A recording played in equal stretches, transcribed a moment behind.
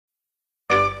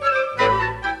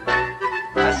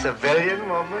A civilian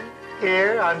woman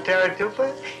here on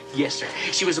Taratupa? Yes, sir.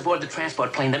 She was aboard the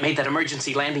transport plane that made that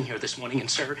emergency landing here this morning,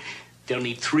 and, sir, they'll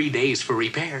need 3 days for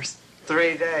repairs.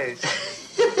 3 days.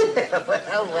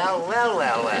 well.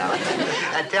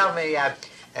 Tell me,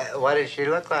 what does she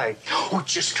look like? Oh,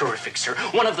 just terrific, sir.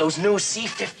 One of those new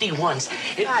C-51s.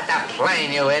 Not the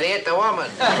plane, you idiot. The woman.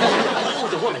 Oh,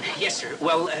 the woman. Yes, sir.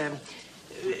 Well,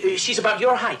 she's about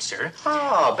your height, sir.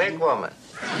 Oh, big woman.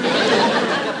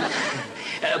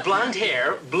 Blonde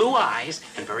hair, blue eyes,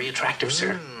 and very attractive,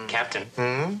 sir. Captain.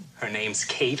 Her name's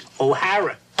Kate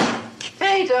O'Hara.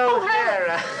 Kate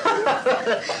O'Hara.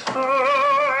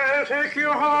 Oh, I'll take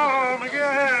you home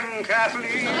again,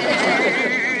 Kathleen.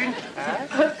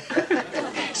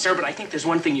 Sir, but I think there's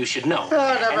one thing you should know.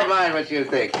 Oh, never mind what you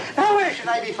think. Now, where should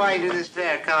I be finding this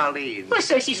fair Colleen? Well,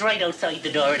 sir, she's right outside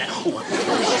the door. Oh,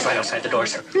 she's right outside the door,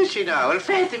 sir. Does she know? Well,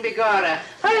 faith and begorra.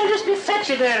 I'll just be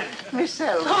fetching her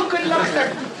myself. Oh, good luck,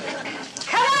 sir.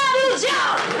 Come on, little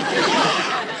Joe!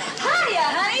 Hiya,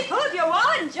 honey. Pull up your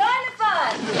wallet and join the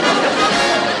fun.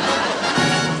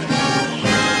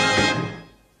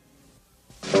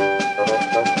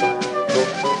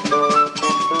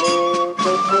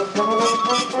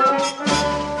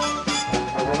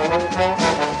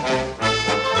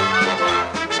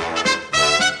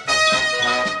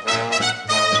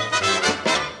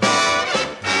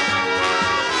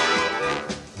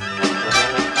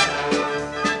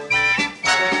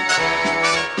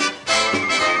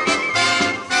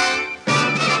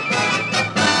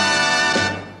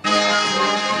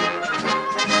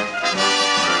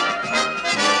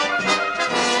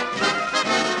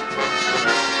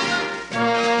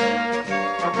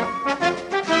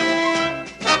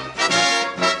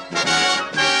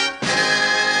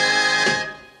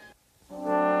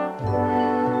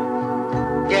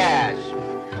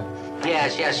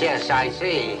 Yes, I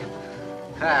see.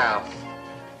 Oh.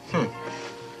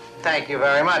 Thank you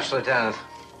very much, Lieutenant.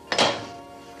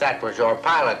 That was your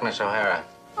pilot, Miss O'Hara.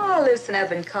 Oh, loosen up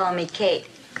and call me Kate.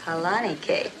 Kalani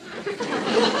Kate.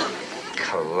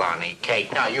 Kalani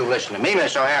Kate. Now, you listen to me,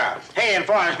 Miss O'Hara. He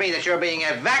informs me that you're being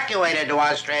evacuated to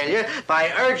Australia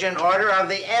by urgent order of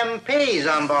the MPs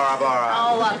on Bora Bora.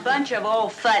 Oh, a bunch of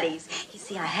old fuddies. You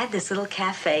see, I had this little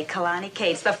cafe, Kalani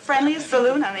Kate's, the friendliest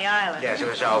saloon on the island. Yes, it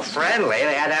was so friendly,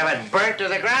 they had to have it burnt to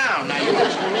the ground. Now, you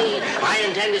listen to me. I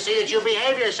intend to see that you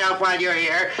behave yourself while you're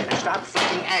here and stop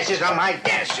flicking ashes on my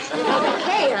desk.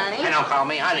 Okay, honey. And don't call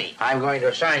me honey. I'm going to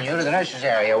assign you to the nurses'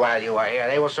 area while you are here.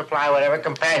 They will supply whatever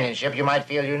companionship you might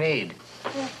feel you need.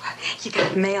 You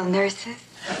got male nurses?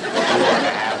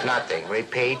 Have nothing,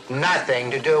 repeat, nothing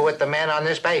to do with the men on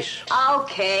this base.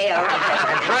 Okay, all right.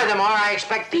 And furthermore, I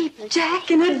expect... Beep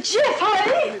Jack in a jiff,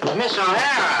 honey. Miss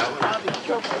O'Hara.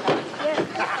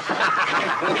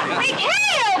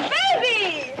 McHale,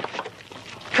 baby!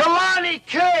 Kalani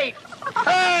Kate!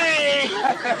 Hey!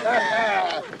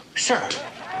 Sir,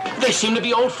 they seem to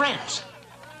be old friends.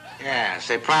 Yes,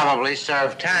 they probably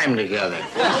served time together.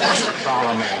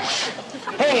 Follow me.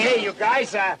 Hey, you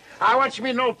guys, I want you to meet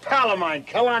an old pal of mine,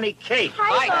 Kalani Kate.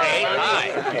 Hi, Kate.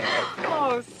 Hi.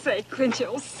 Oh, say, Quincy,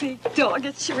 old sea dog,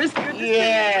 it sure is good to see you.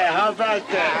 Yeah, how about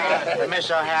that? Miss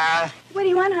O'Hara, What do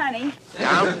you want, honey?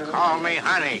 don't call me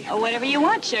honey. Oh, whatever you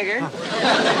want, sugar.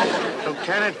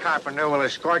 Lieutenant Carpenter will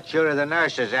escort you to the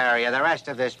nurses' area. The rest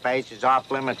of this base is off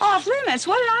limits. Off limits?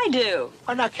 What did I do?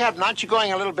 Oh, now, Captain, aren't you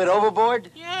going a little bit overboard?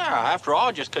 Yeah, after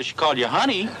all, just because she called you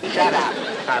honey. Shut up.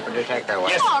 Carpenter, take that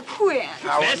away. Oh, Quinn.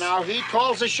 Now, he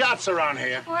calls the shots around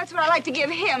here. Well, that's what I like to give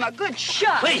him, a good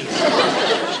shot. Please.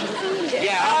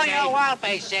 Yeah, okay. Oh, your wild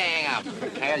face saying up.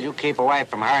 Hell, you keep away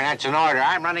from her, and that's an order.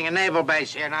 I'm running a naval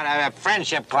base here, not a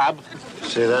friendship club.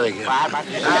 Say that again.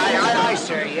 Aye,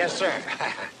 sir. Yes, sir.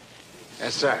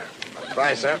 Yes, sir.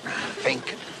 Bye, sir.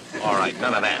 Fink. All right,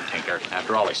 none of that, Tinker.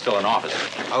 After all, he's still an officer.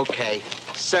 Okay.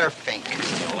 Sir Fink.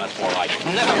 Well, that's more like it.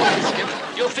 Never mind,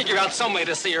 Skip. You'll figure out some way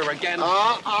to see her again.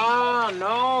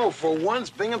 No. For once,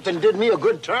 Binghamton did me a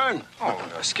good turn. Oh,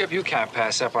 no, Skip, you can't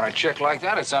pass up on a chick like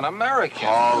that. It's un-American.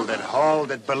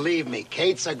 Hold it. Believe me,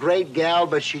 Kate's a great gal,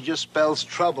 but she just spells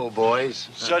trouble, boys.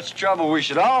 Such trouble we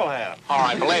should all have. All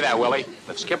right, belay that, Willie.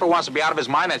 If Skipper wants to be out of his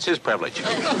mind, that's his privilege.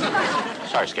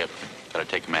 Sorry, Skip. Gotta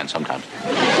take command sometimes.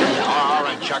 All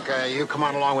right, Chuck, you come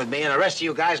on along with me, and the rest of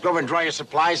you guys go over and draw your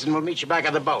supplies, and we'll meet you back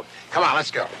at the boat. Come on,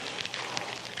 let's go.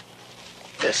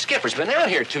 The skipper's been out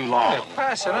here too long. You're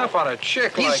passing up on a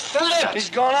chick like that. He's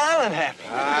gone island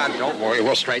happy. Don't worry,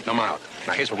 we'll straighten them out.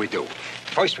 Now, here's what we do.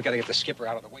 First, we gotta get the skipper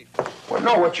out of the way. Well,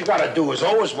 no, what you gotta do is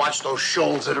always watch those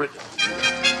shoals that are...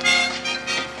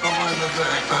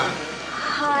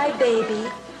 Hi, baby.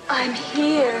 I'm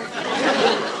here.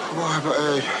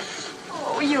 Why,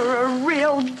 Oh, you're a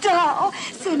real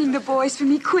all, sending the boys for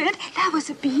me, Quint. That was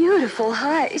a beautiful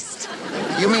heist.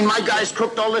 You mean my guys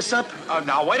cooked all this up?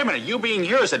 Now, wait a minute. You being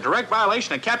here is a direct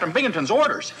violation of Captain Binghamton's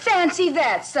orders. Fancy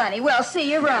that, Sonny. Well,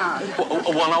 see you around.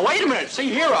 Well, now, wait a minute. See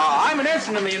here, I'm an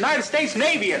ensign in the United States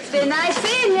Navy. It's been nice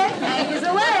seeing you. Anchor's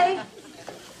away.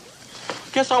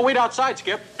 Guess I'll wait outside,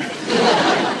 Skip.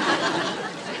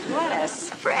 What a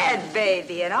spread,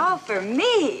 baby, and all for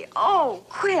me. Oh,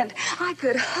 Quint, I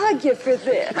could hug you for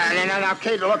this. Now,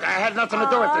 Kate, look, I had nothing to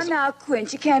do with this. Oh, now,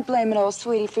 Quint, you can't blame an old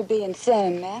sweetie for being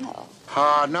sentimental.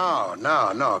 Oh, no,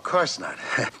 of course not.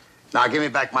 Now, give me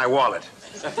back my wallet.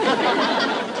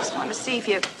 Just want to see if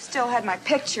you still had my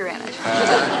picture in it.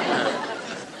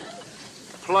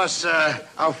 Plus,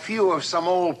 a few of some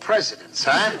old presidents,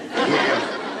 huh?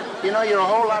 Yeah. You know, you're a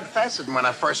whole lot faster than when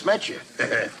I first met you.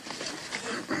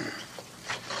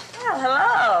 Well,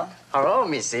 hello. Hello,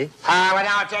 Missy. Well,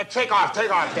 now, take off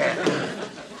there.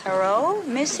 Hello,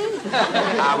 Missy?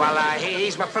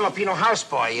 He's my Filipino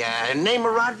houseboy, named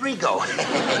Rodrigo.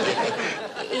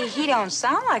 He don't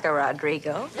sound like a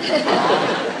Rodrigo.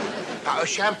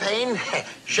 Champagne?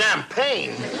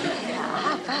 Champagne? Yeah,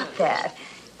 how about that?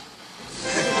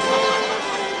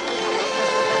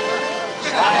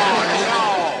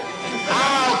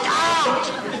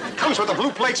 Comes with a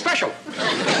blue plate special.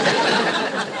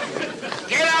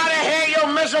 Get out of here, you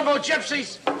miserable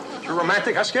gypsies! You're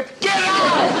romantic, huh, Skip? Get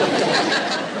out!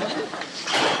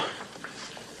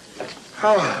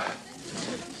 Oh.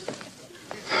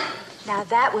 Now,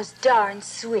 that was darn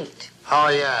sweet. Oh,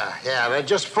 yeah, they're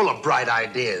just full of bright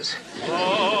ideas.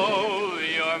 Oh,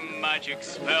 your magic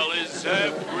spell is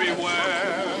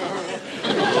everywhere.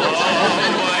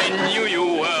 Oh, I knew you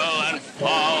well and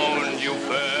found you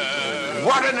fair.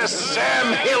 What in a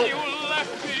Sam Hill? You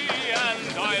left me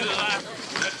and I laughed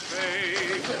at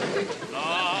fate. Now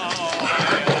I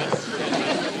ask you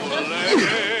to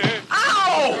lay.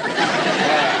 Ow!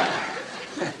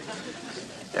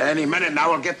 Any minute now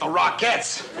we'll get the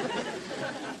Rockettes.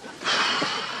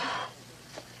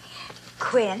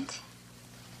 Quint?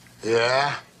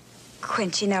 Yeah?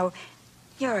 Quint, you know,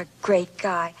 you're a great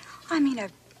guy. I mean,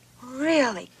 a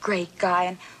really great guy.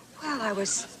 And, well, I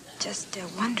was just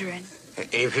wondering.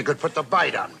 If you could put the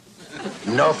bite on.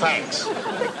 No thanks.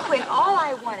 But, Quint, all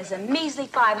I want is a measly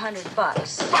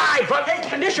 $500. Hey,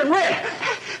 condition red.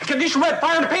 Condition red.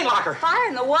 Fire in the paint locker. Fire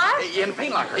in the what? In the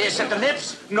paint locker. Is it the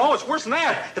nips? No, it's worse than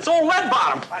that. It's old lead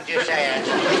bottom. What'd you say?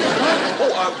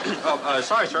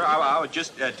 Sorry, sir. I was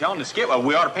just telling the Skip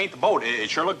we ought to paint the boat. It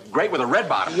sure looked great with a red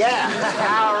bottom. Yeah.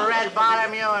 I'll red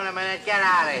bottom you in a minute. Get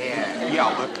out of here.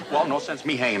 Yeah, well, no sense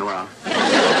me hanging around.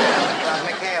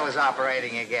 McHale is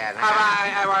operating again.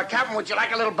 Captain, would you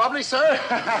like a little bubbly, sir?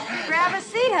 Grab a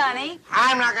seat, honey.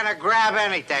 I'm not going to grab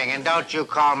anything, and don't you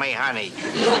call me honey.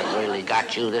 I really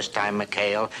got you this time,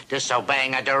 McHale,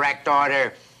 disobeying a direct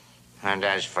order. And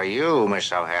as for you,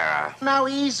 Miss O'Hara... Now,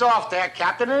 ease off there,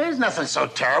 Captain. It is nothing so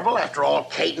terrible. After all,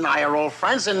 Kate and I are old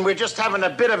friends, and we're just having a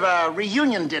bit of a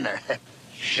reunion dinner.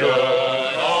 Should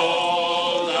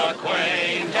old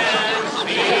acquaintance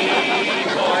be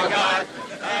forgot?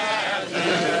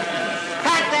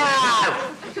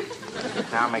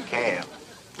 Now, McHale,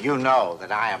 you know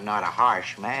that I am not a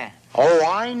harsh man. Oh,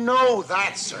 I know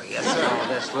that, sir. Yes, sir. So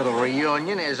this little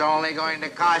reunion is only going to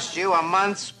cost you a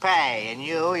month's pay, and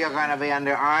you're going to be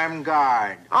under armed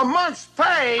guard. A month's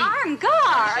pay? Armed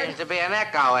guard. Seems to be an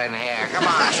echo in here. Come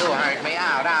on, you heard me.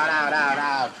 Out.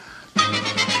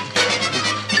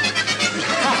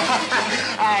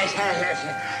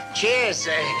 Cheers,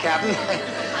 Captain.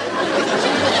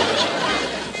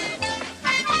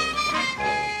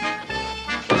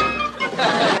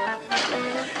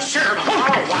 Sir,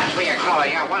 Oh, watch where you're going.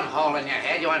 You got one hole in your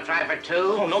head. You want to try for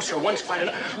two? Oh, no, sir. One's fine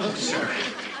enough. Oh, sir.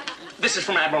 This is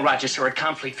from Admiral Rogers, sir, at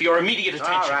Confleet, for your immediate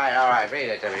attention. All right. Read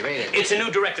it to me. It's a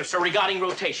new directive, sir, regarding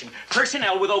rotation.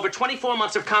 Personnel with over 24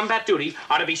 months of combat duty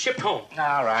are to be shipped home.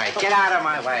 All right. Get out of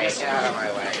my way. Get out of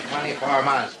my way. 24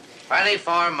 months.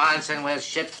 24 months, and we'll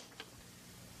ship...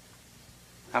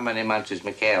 How many months has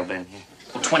McHale been here?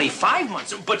 25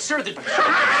 months? But, sir, the... No,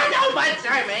 but,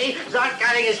 sir, me. He's not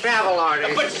cutting his travel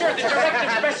orders. But, sir, the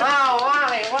directive specifies... Oh,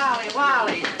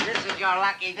 Wally. This is your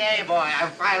lucky day, boy.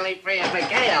 I'm finally free of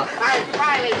McHale. I'm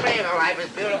finally free of him. Life is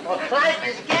beautiful. Life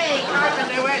is gay.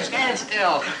 Carpenter, we're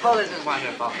standstill. Oh, this is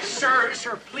wonderful. Sir,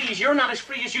 please, you're not as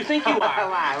free as you think you are.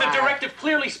 Why? The directive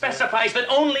clearly specifies that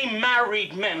only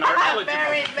married men are eligible.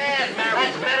 Married men.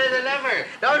 That's better than ever.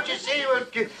 Don't you see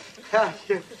what...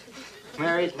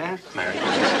 Married man? Married.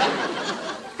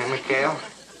 And McHale?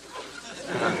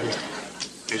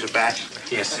 He's a bachelor.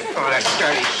 Yes, sir. Oh, that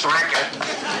dirty slacker.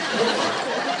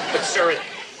 But, sir,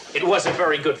 It was a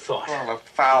very good thought. Well, a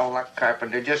foul luck,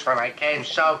 Carpenter, just when I came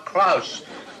so close.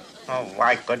 Oh,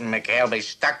 why couldn't McHale be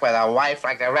stuck with a wife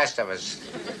like the rest of us?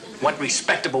 What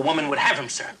respectable woman would have him,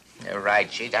 sir? You're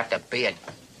right. She'd have to be it.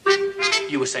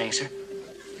 You were saying, sir?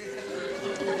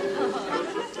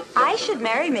 I should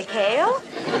marry McHale?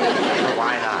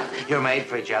 Why not? You're made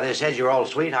for each other. You said you're old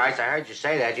sweethearts. I heard you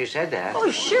say that. You said that.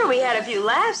 Oh, sure, we had a few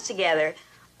laughs together.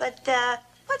 But,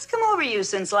 what's come over you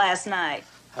since last night?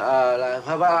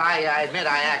 Well, I admit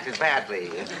I acted badly.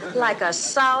 Like a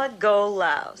solid gold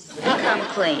louse. Come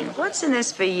clean. What's in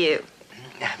this for you?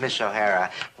 Miss O'Hara,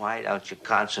 why don't you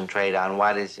concentrate on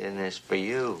what is in this for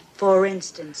you? For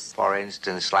instance? For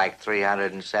instance, like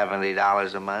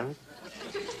 $370 a month?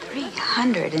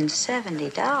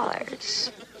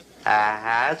 $370.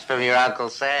 That's from your Uncle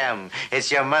Sam.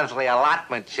 It's your monthly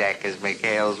allotment check as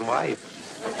McHale's wife.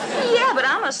 Yeah, but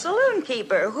I'm a saloon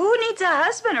keeper. Who needs a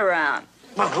husband around?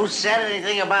 Well, who said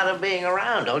anything about him being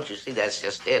around? Don't you see? That's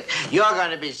just it. You're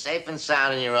going to be safe and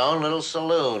sound in your own little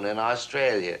saloon in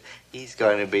Australia. He's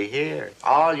going to be here.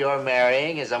 All you're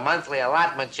marrying is a monthly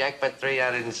allotment check for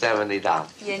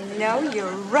 $370. You know,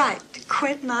 you're right.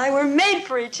 Quint and I were made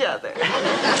for each other.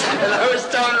 And I was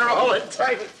telling her all the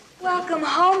time. Welcome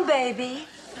home, baby.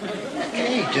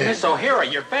 Miss O'Hara,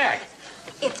 you're back.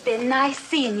 It's been nice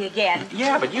seeing you again.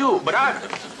 Yeah, but I'm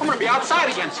going to be outside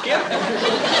again, Skip.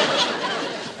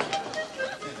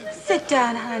 Sit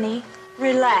down, honey.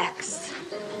 Relax.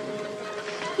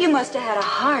 You must have had a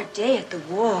hard day at the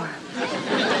war.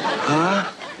 Huh?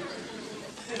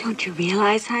 Don't you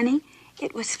realize, honey?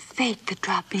 It was fate that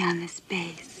dropped me on this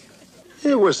base.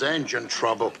 It was engine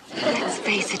trouble. Let's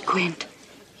face it, Quint.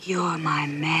 You're my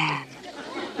man.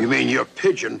 You mean your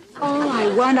pigeon? All I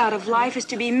want out of life is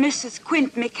to be Mrs.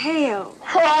 Quint McHale.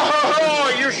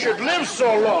 Oh, you should live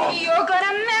so long. You're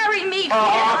gonna marry me, Quint.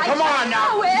 Come on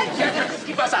now.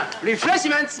 ¿Qué pasa?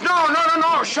 Refreshments? No.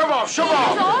 Shove off. It's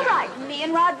all right. Me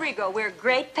and Rodrigo, we're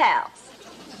great pals.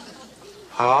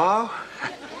 Oh,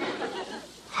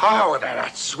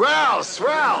 that's swell.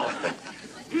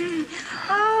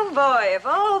 Oh, boy, if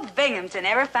old Binghamton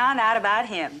ever found out about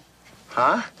him.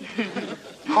 Huh?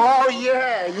 Oh,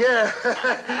 yeah.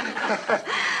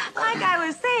 Like I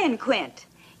was saying, Quint,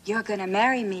 you're gonna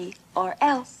marry me or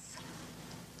else.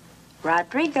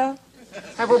 Rodrigo.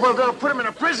 Hey, we're gonna put him in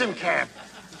a prison camp.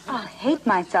 I'll hate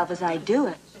myself as I do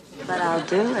it, but I'll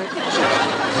do it.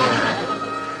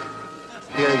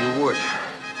 Yeah, you would.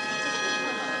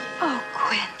 Oh,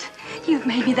 Quint, you've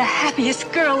made me the happiest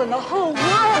girl in the whole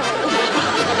world.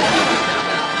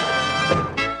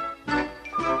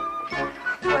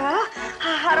 Well,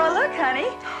 how do I look, honey?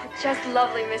 Just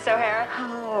lovely, Miss O'Hara.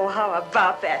 Oh, how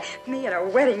about that? Me in a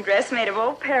wedding dress made of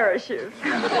old parachutes.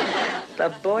 The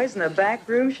boys in the back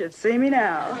room should see me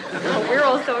now. Oh, we're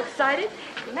all so excited.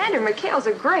 Commander McHale's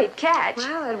a great catch.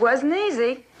 Well, it wasn't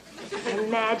easy.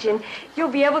 Imagine, you'll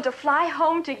be able to fly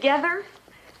home together.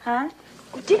 Huh?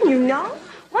 Didn't you know?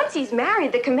 Once he's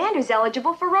married, the commander's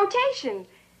eligible for rotation.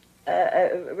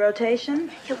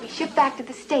 Rotation? He'll be shipped back to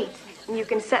the States, and you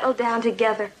can settle down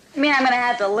together. You mean I'm gonna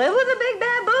have to live with a big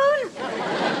baboon?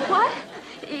 What?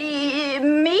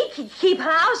 Me keep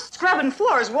house, scrubbing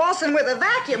floors, waltzing with a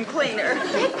vacuum cleaner.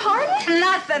 Big pardon?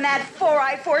 Nothing, that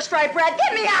four-eyed, four-striped rat.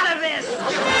 Get me out of this!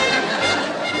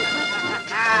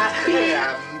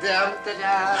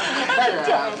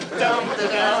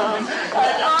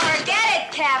 Forget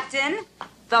it, Captain.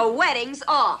 The wedding's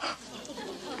off.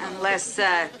 Unless,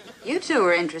 you two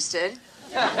are interested.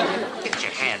 Get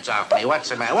your hands off me. What's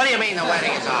the matter? What do you mean the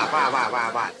wedding is off?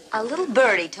 What? A little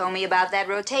birdie told me about that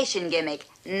rotation gimmick.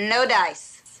 No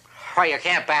dice. Well, you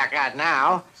can't back out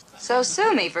now. So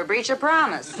sue me for breach of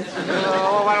promise.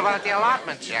 Oh, what about the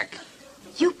allotment check?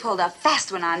 You pulled a fast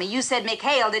one on me. You said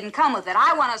McHale didn't come with it.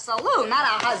 I want a saloon, not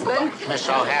a husband. Miss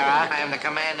O'Hara, I am the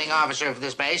commanding officer of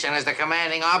this base, and as the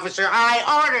commanding officer, I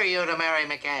order you to marry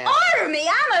McHale. Order me?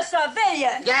 I'm a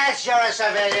civilian. Yes, you're a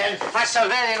civilian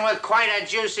with quite a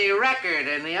juicy record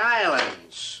in the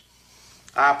islands.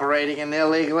 Operating an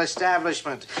illegal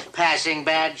establishment, passing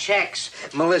bad checks,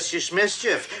 malicious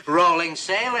mischief, rolling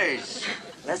sailors.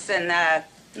 Listen,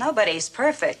 nobody's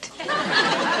perfect.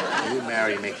 You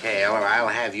marry McHale, or I'll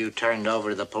have you turned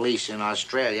over to the police in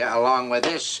Australia, along with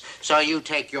this. So you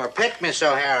take your pick, Miss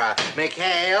O'Hara.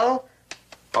 McHale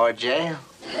or jail?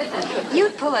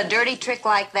 You'd pull a dirty trick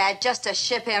like that just to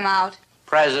ship him out?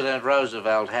 President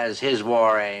Roosevelt has his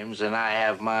war aims, and I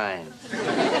have mine.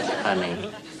 Honey.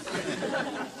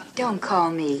 Don't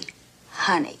call me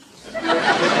honey.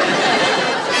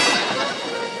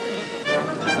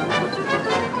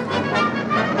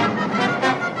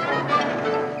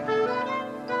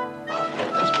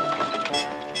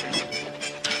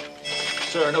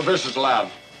 sir. No visitors allowed.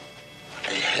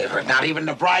 Not even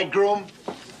the bridegroom?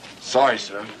 Sorry,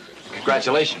 sir.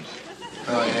 Congratulations.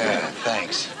 Oh, yeah,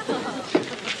 thanks.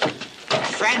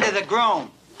 Friend of the groom.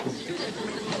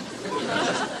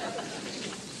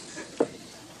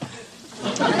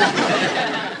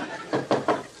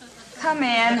 Come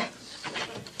in.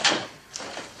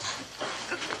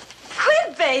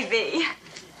 Quit, baby.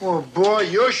 Oh, boy,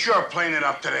 you're sure playing it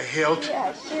up to the hilt.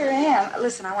 Yeah, I sure am.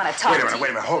 Listen, I want to talk Wait a to minute, you.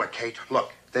 wait a minute. Hold it, Kate.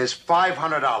 Look, there's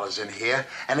 $500 in here,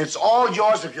 and it's all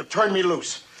yours if you turn me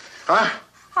loose. Huh?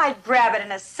 I'd grab it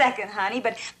in a second, honey,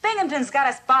 but Binghamton's got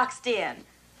us boxed in.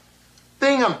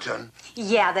 Binghamton?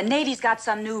 Yeah, the Navy's got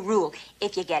some new rule.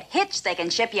 If you get hitched, they can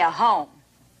ship you home.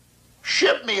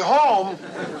 Ship me home?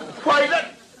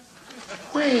 Why,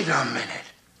 wait a minute.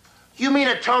 You mean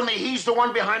to tell me he's the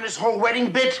one behind this whole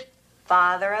wedding bit?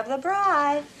 Father of the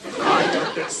bride. Oh,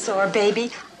 don't get sore,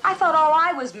 baby. I thought all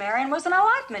I was marrying was an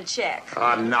allotment check.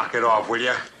 Knock it off, will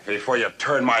you? Before you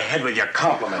turn my head with your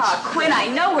compliments. Oh, Quinn, I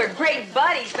know we're great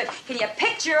buddies, but can you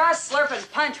picture us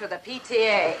slurping punch with a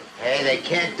PTA? Hey, they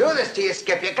can't do this to you,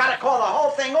 Skip. You gotta call the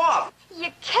whole thing off.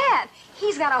 You can't.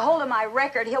 He's got a hold of my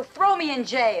record. He'll throw me in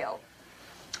jail.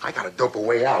 I gotta dope a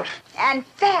way out. And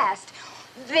fast.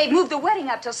 They've moved the wedding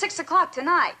up till 6 o'clock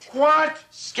tonight. What?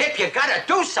 Skip, you gotta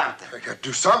do something. I gotta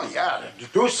do something, yeah.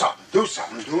 Do something. Do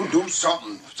something. Do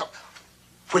something.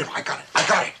 Wait a minute,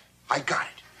 I got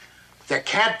it. There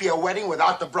can't be a wedding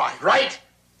without the bride, right?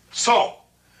 So,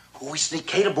 we sneak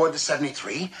Kate aboard the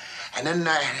 73, and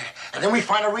then we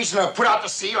find a reason to put out to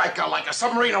sea like a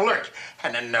submarine alert.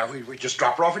 And then we just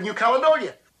drop her off in New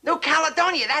Caledonia. New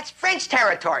Caledonia, that's French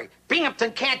territory.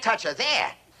 Binghamton can't touch her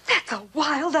there. That's a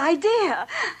wild idea.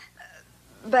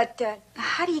 But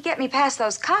how do you get me past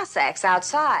those Cossacks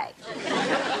outside?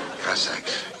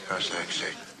 Cossacks.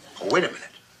 Oh, wait a minute.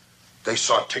 They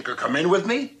saw Tinker come in with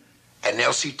me, and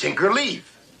they'll see Tinker leave.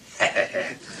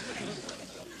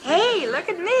 Hey, look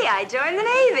at me. I joined the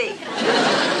Navy.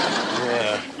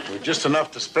 Yeah, with just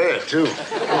enough to spare, too.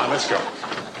 Come on, let's go.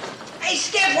 Hey,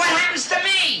 Skip, what happens to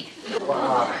me?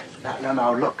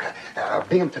 Now, look.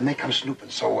 Binghamton, they come snooping,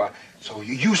 so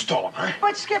you stole them, huh?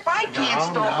 But, Skip, I can't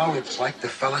stop. No, it's like the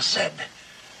fella said.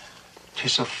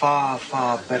 'Tis a far,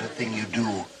 far better thing you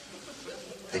do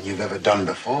than you've ever done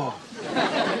before.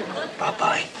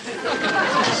 Bye-bye.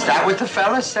 Is that what the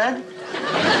fella said?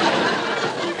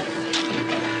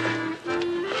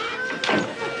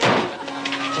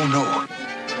 Oh, no.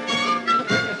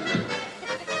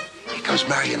 Here comes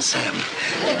Mary and Sam.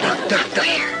 Duck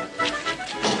here.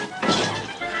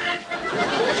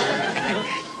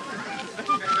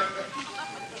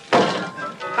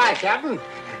 Hi, Captain.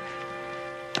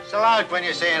 Salute when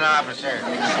you see an officer.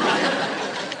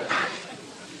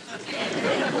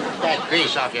 That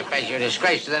grease off your face, you're a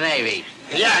disgrace to the Navy.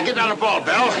 Yeah, get down the ball,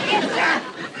 Bell.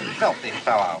 Filthy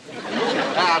fellow.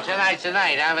 Well, tonight's the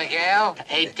night, huh, McHale?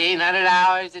 1,800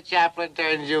 hours, the chaplain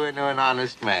turns you into an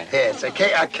honest man. Yes,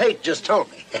 Kate just told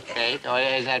me. Kate? Oh,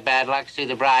 isn't that bad luck to see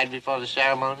the bride before the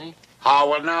ceremony? Oh,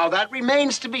 well, now, that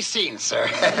remains to be seen, sir.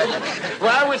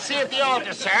 Well, we'll see you at the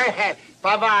altar, sir.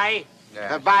 Bye-bye.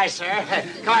 Yeah. Bye, sir.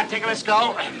 Come on, Tinker, let's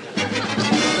go.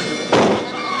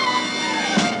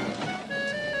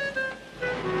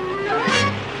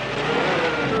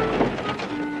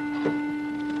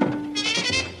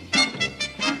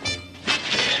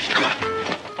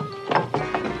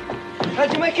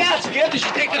 How'd you make out, Skip? Did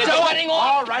she take the wedding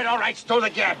off? All right, stow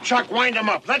the gap. Chuck, wind him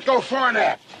up. Let go fore and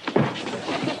aft.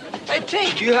 Hey,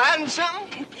 Tink, you hiding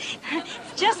something?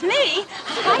 Just me.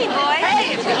 Hi, boy.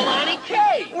 Hey, it's Kalani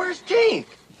K. Where's Tink?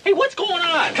 Hey, what's going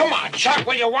on? Come on, Chuck,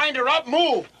 will you wind her up?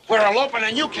 Move. We're eloping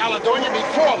to New Caledonia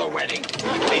before the wedding.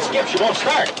 Hey, Skip, she won't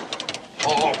start.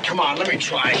 Oh, come on, let me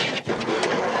try.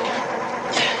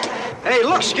 Hey,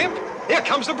 look, Skip. Here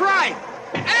comes the bride.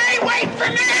 Hey, wait for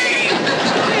me!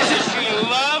 Isn't she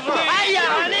lovely? Hey,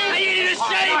 honey! I need to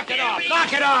say,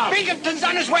 Knock it off. Binghamton's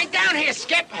on his way down here,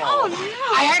 Skip. Oh,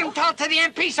 no. I heard him tell it to the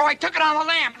MP, so I took it on the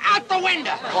lam. Out the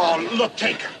window. Oh, look,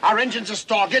 Tink. Our engines are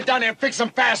stalled. Get down there and fix them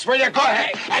fast, will you? Go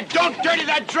ahead. And don't dirty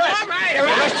that dress. All right, The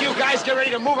rest of you guys get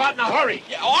ready to move out in a hurry.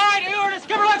 Yeah, all right,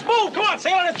 Skipper, let's move. Come on,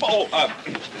 sailor, let's move.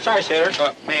 Sorry, sailor.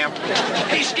 Ma'am.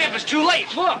 Hey, Skip, it's too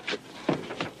late. Look.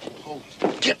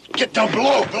 Get down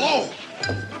below.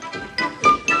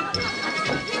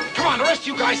 Come on, the rest of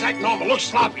you guys act normal. Look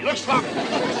sloppy.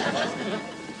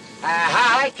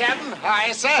 Hi, Captain.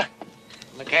 Hi, sir.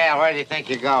 McHale, where do you think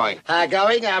you're going?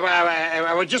 Going?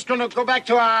 We're just going to go back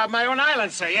to my own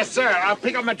island, sir. Yes, sir. I'll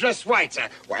pick up my dress white, sir.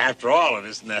 Well, after all, it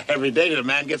isn't every day that a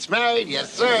man gets married.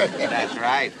 Yes, sir. That's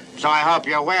right. So I hope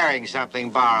you're wearing something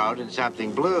borrowed and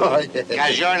something blue.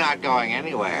 Because you're not going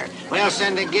anywhere. We'll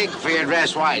send a gig for your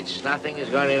dress whites. Nothing is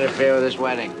going to interfere with this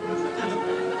wedding.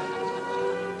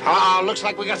 Looks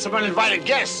like we got some uninvited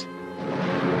guests.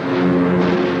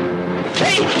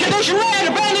 Hey, condition red,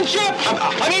 abandoned ship!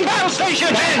 I mean battle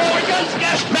station! Hands! Boy, guns,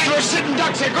 yes! Man, we're sitting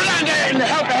ducks here. Go down there and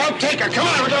help take her. Come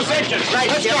on with those engines. Right,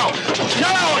 let's Jim. go.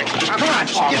 No! Come on,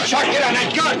 get Chuck, get on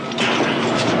that gun.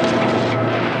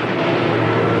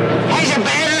 He's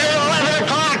abandoned at 11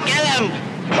 o'clock. Get him!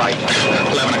 Right,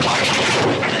 11 o'clock.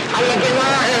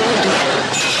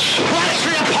 What's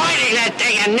the point of that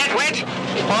thing, you nitwit?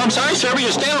 Oh, I'm sorry, sir, but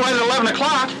you're staying right at 11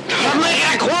 o'clock. I'm making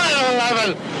a quarter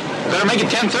to 11. Better make it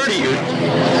 10:30, you.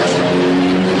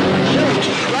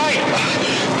 Right.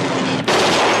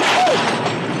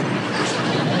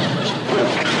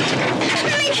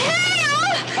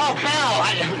 Oh, Bill,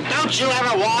 don't you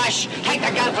ever wash? Take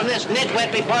the gun from this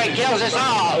nitwit before he kills us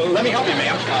all. Let me help you,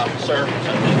 ma'am. Sir.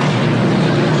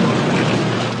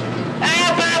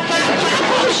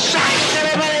 Who shocks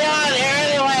everybody on here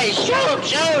anyway?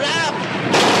 Shoot up!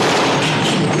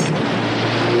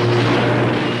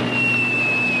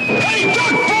 Hey,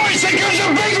 duck, boys! Here comes a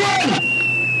big one!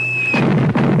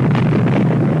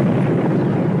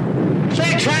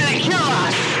 They're trying to kill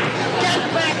us! Get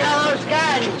back on those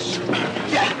guns!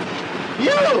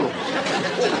 You!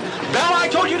 Bell, I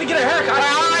told you to get a haircut.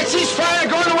 All right, ceasefire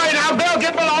going away now. Bill,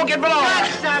 get below, get below.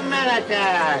 Just a minute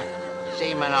there,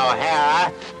 Seaman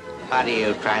O'Hara. What are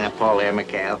you trying to pull here,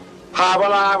 McHale? Well,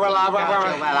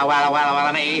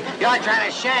 me. You're trying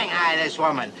to Shanghai this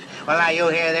woman. Well, now you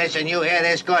hear this and you hear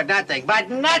this, good. Nothing, but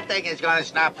nothing is going to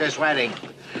stop this wedding.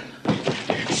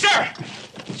 Sir!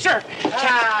 Sir!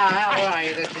 How are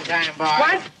you this time, boy?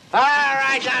 What? All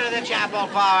right, down to the chapel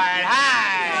forward.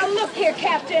 Hi! Now, look here,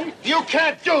 Captain. You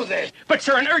can't do this. But,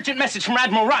 sir, an urgent message from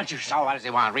Admiral Rogers. Oh, what does he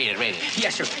want? Read it.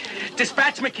 Yes, sir.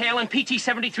 Dispatch McHale and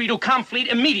PT-73 to Comfleet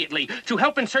immediately to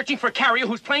help in searching for carrier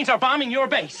whose planes are bombing your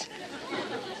base.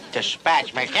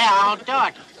 Dispatch McHale, don't do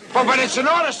it. But it's an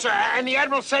order, sir, and the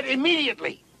Admiral said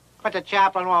immediately. But the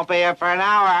chaplain won't be here for an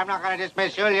hour. I'm not going to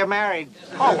dismiss you. You're married.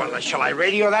 Oh, well, shall I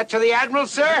radio that to the Admiral,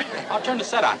 sir? I'll turn the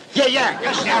set on. Yeah.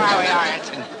 Just there how we are,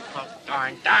 Edson. Oh,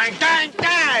 darn.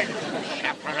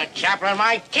 Chaplain,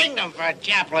 my kingdom for a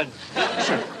chaplain.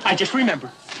 Sir, I just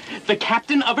remembered. The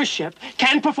captain of a ship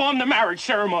can perform the marriage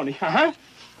ceremony,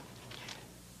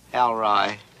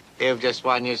 Elroy, you've just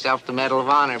won yourself the Medal of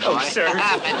Honor, boy. Oh, sir.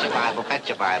 Fetch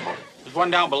your Bible. There's one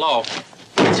down below.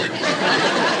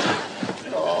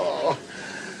 Oh.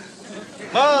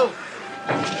 Move!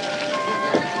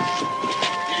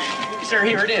 Sir,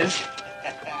 here it is.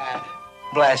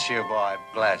 Bless you, boy.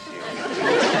 Bless you.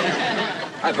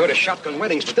 I've heard of shotgun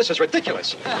weddings, but this is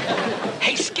ridiculous.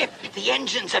 Hey, Skip, the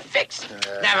engines are fixed.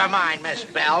 Never mind, Miss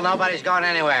Bell. Nobody's going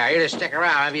anywhere. You just stick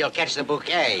around. Maybe you'll catch the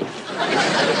bouquet. All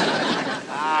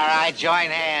right,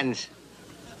 join hands.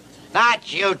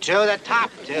 Not you two, the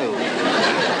top two.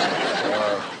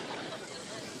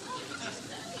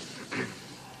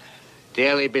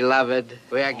 Dearly beloved,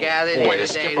 we are gathered Boy, here the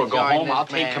today skipper to will go join home, this I'll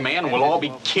take man. command, and we'll all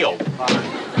be killed.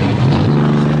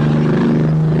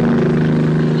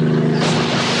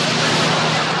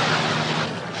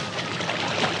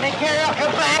 McHale,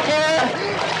 come back here.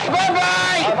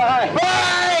 Bye-bye.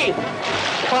 Bye.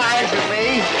 Why is it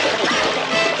me?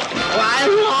 Why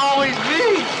is it always me?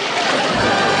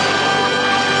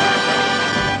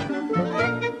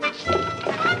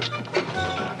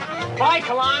 Bye,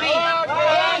 Kalani.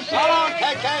 So long,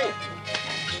 KK.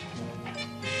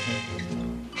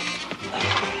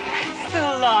 So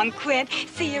long, Quint.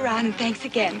 See you around, and thanks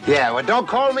again. Yeah, well, don't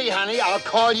call me, honey. I'll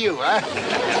call you, huh?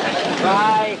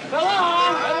 Bye. So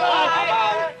long.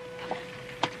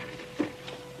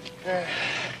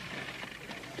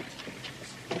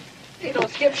 You know,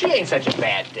 Skip, she ain't such a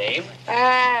bad dame.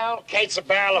 Well, Kate's a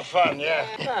barrel of fun,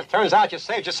 yeah. Turns out you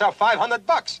saved yourself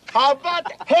 $500. How about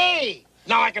that? Hey!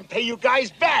 Now I can pay you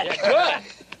guys back.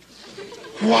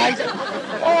 Why?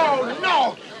 Oh,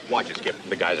 no! Watch it, Skip.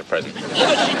 The guy's a present.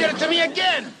 Oh, she did it to me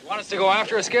again. Want us to go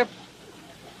after her, Skip?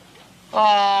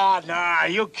 Oh, nah,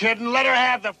 you kidding? Let her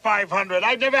have the 500.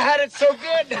 I've never had it so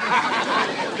good.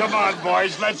 Come on,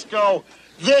 boys, let's go.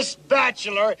 This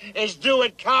bachelor is due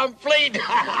at Comfleet.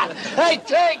 Hey,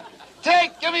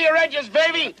 take, give me your edges,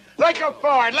 baby. Let go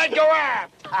forward, let go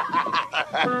aft.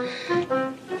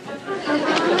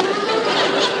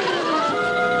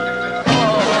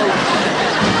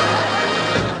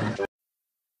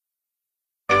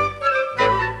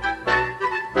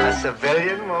 A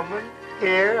civilian woman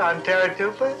here on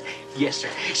Taratupa? Yes, sir.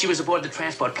 She was aboard the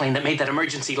transport plane that made that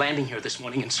emergency landing here this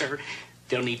morning, and, sir,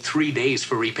 they'll need 3 days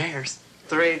for repairs.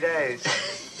 3 days.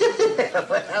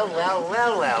 well.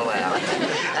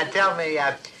 Tell me,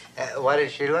 what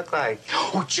does she look like?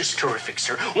 Oh, just terrific,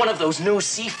 sir. One of those new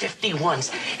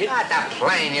C-51s. Not the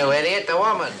plane, you idiot. The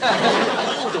woman.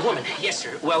 Oh, the woman. Yes,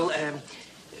 sir. Well,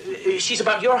 she's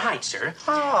about your height, sir.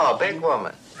 Oh, big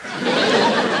woman.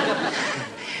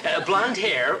 Blonde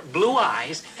hair, blue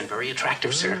eyes, and very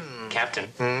attractive, sir. Captain.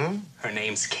 Her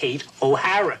name's Kate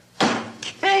O'Hara.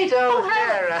 Kate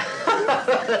O'Hara.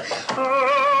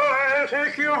 I'll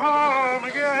take you home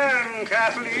again,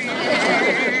 Kathleen.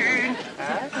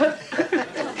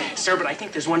 Sir, but I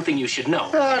think there's one thing you should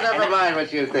know. Oh, never mind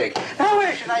what you think. Now,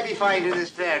 where should I be finding this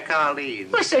fair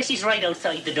Colleen? Well, sir, she's right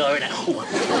outside the door. Oh,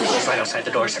 she's right outside the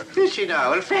door, sir. Does she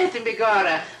know? Well, faith in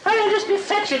begorra. I'll just be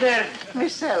fetching her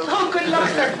myself. Oh, good luck,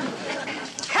 sir.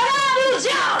 Come on, little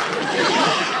Joe!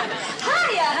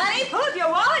 Hiya, honey. Pull up your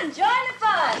wallet and join the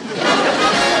fun.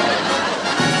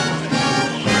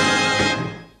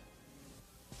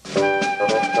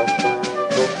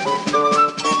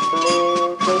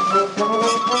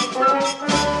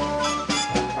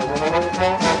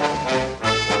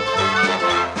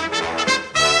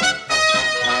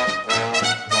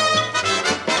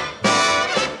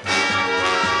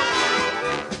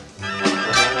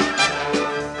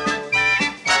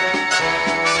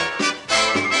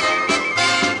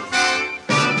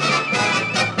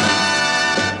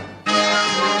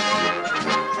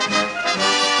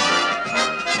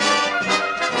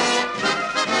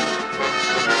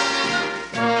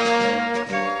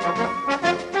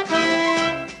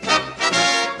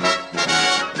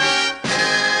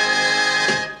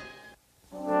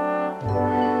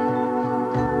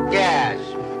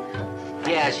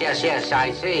 Yes,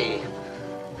 I see.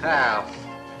 Oh.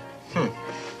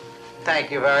 Thank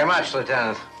you very much,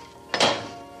 Lieutenant.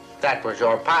 That was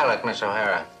your pilot, Miss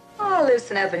O'Hara. Oh,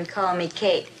 loosen up and call me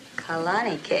Kate.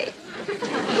 Kalani Kate.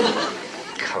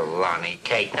 Kalani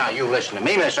Kate. Now, you listen to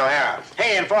me, Miss O'Hara.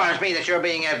 He informs me that you're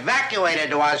being evacuated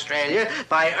to Australia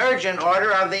by urgent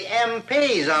order of the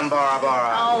MPs on Bora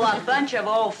Bora. Oh, a bunch of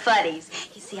old fuddies.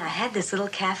 You see, I had this little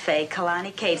cafe,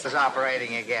 Kalani Kate's. It's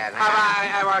operating again.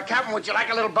 Captain, would you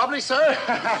like a little bubbly, sir?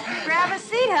 Grab a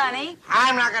seat, honey.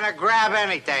 I'm not going to grab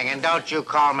anything, and don't you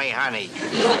call me honey.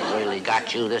 I really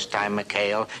got you this time,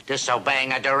 McHale,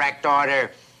 disobeying a direct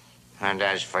order. And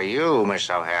as for you, Miss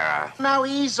O'Hara... Now,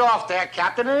 ease off there,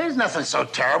 Captain. It is nothing so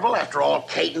terrible. After all,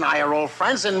 Kate and I are old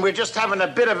friends, and we're just having a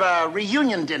bit of a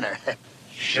reunion dinner.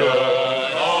 Should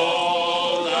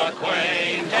old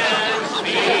acquaintance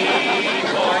be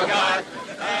forgot?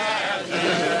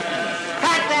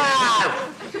 Cut down!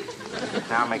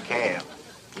 Now, McHale,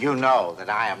 you know that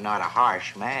I am not a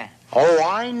harsh man. Oh,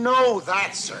 I know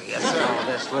that, sir. Yes, sir. So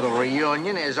this little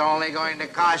reunion is only going to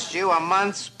cost you a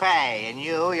month's pay, and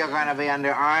you're going to be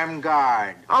under armed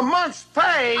guard. A month's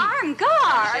pay? Armed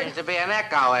guard? Seems to be an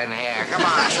echo in here. Come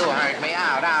on, you heard me.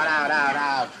 Out.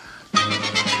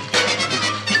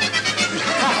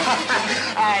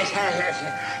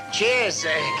 Cheers,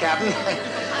 Captain.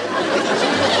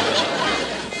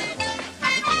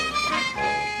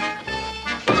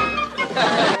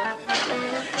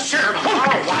 Sir,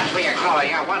 Oh, watch where you're going.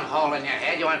 You got one hole in your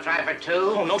head. You want to try for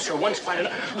two? Oh, no, sir. One's fine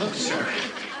enough. Oh, sir.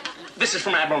 This is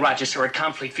from Admiral Rogers, sir, at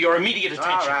Confleet, for your immediate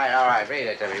attention. All right. Read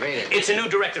it to me. Read it. It's a new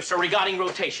directive, sir, regarding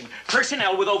rotation.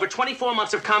 Personnel with over 24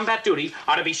 months of combat duty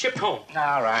are to be shipped home.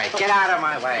 All right. Get out of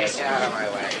my way. Get out of my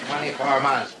way. 24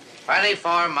 months.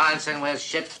 24 months, and we'll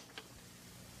ship...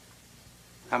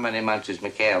 How many months has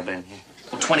McHale been here?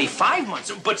 Well, 25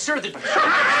 months. But, sir, the... No,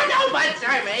 but,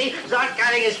 sir, me. He's not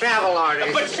cutting his travel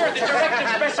orders. But, sir, the directive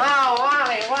specifies...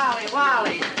 Oh,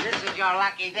 Wally. This is your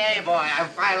lucky day, boy. I'm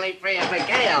finally free of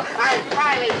McHale. I'm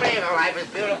finally free of life is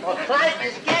beautiful. Life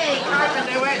is gay.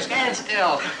 Carpenter, where's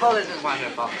standstill? Oh, this is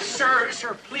wonderful. Sir,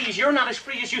 please, you're not as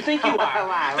free as you think you are.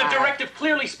 Why? The directive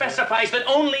clearly specifies that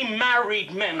only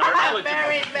married men are eligible.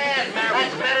 Married men.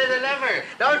 That's better than ever.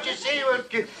 Don't you see what...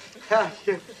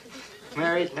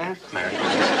 Married man? Married.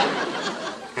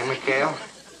 And McHale?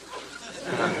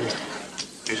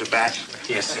 He's a bachelor.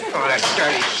 Yes, sir. Oh, that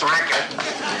dirty slacker.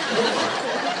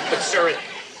 But, sir,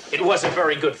 it was a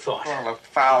very good thought. Oh, the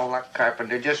foul luck,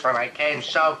 Carpenter, just when I came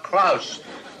so close.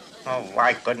 Oh,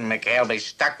 why couldn't McHale be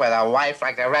stuck with a wife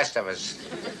like the rest of us?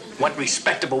 What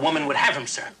respectable woman would have him,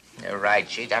 sir? You're right.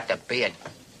 She'd have to be a...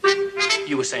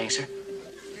 You were saying, sir?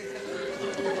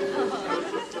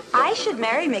 I should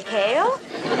marry McHale?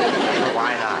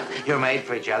 Why not? You're made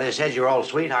for each other. You said you're old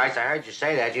sweethearts. I heard you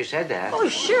say that. You said that. Oh,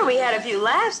 sure, we had a few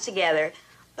laughs together.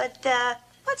 But,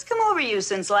 What's come over you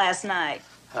since last night?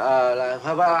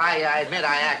 Well, I admit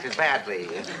I acted badly.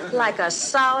 Like a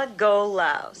solid gold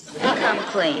louse. Come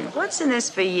clean. What's in this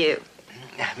for you?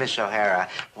 Miss O'Hara,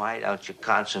 why don't you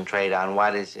concentrate on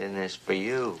what is in this for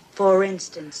you? For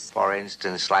instance? For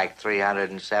instance, like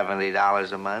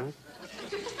 $370 a month?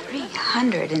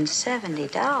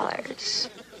 $370?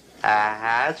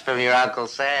 That's from your Uncle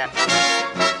Sam.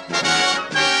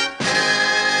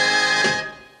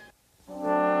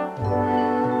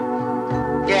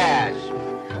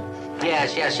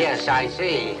 Yes, I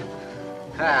see.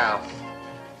 Oh.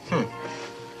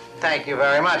 Thank you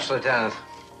very much, Lieutenant.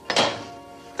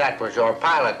 That was your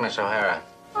pilot, Miss O'Hara.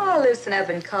 Oh, listen up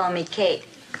and call me Kate.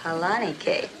 Kalani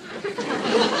Kate.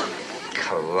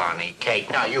 Kalani Kate.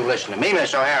 Now, you listen to me,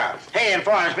 Miss O'Hara. He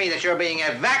informs me that you're being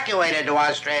evacuated to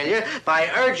Australia by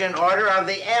urgent order of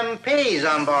the MPs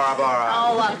on Bora Bora.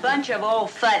 Oh, a bunch of old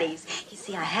fuddies. You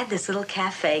see, I had this little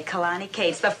cafe, Kalani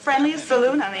Kate's, the friendliest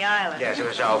saloon on the island. Yes, it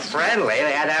was so friendly,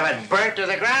 they had to have it burnt to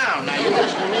the ground. Now, you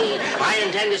listen to me. I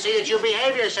intend to see that you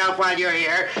behave yourself while you're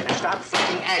here and stop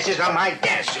flicking ashes on my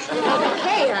desk.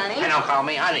 Okay, honey. And don't call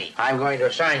me honey. I'm going to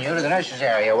assign you to the nurses'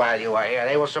 area while you are here.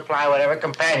 They will supply whatever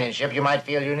companionship you might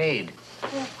feel you need.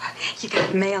 You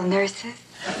got male nurses?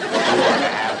 You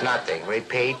have nothing,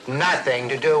 repeat, nothing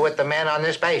to do with the men on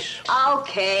this base.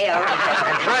 Okay, all right.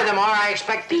 And furthermore, I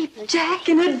expect... Beep Jack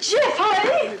in a jiff,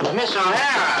 honey. Miss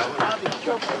O'Hara.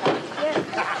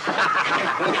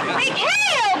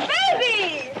 McHale,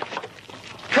 baby!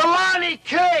 Kalani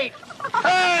Kate!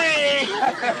 Hey!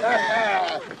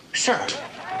 Sir,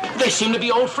 they seem to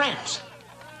be old friends.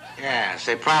 Yes,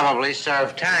 they probably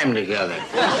served time together.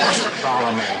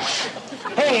 Follow me.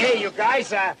 Hey, you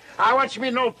guys, I want you to meet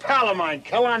an old pal of mine,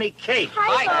 Kalani Kate.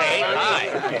 Hi, Kate.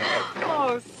 Hi.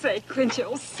 Oh, say, Quint, you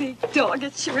old sick dog.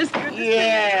 It sure is good to see you.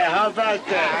 Yeah, how about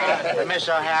that? Miss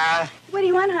O'Hara, What do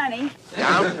you want, honey?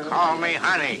 don't call me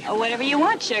honey. Oh, whatever you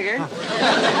want, sugar.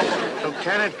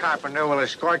 Lieutenant Carpenter will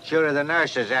escort you to the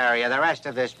nurses' area. The rest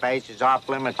of this base is off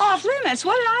limits. Off limits?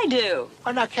 What did I do?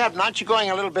 Oh, now, Captain, aren't you going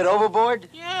a little bit overboard?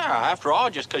 Yeah, after all,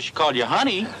 just because she called you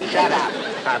honey. Shut up.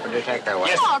 Carpenter, take that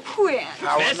away. Oh, Quint.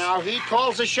 Now, he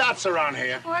calls the shots around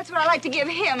here. Well, that's what I like to give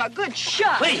him, a good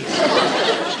shot. Please.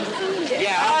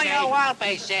 Yeah, okay. Oh, you won't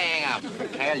be seeing him.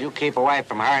 Hell, you keep away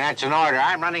from her, and that's an order.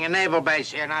 I'm running a naval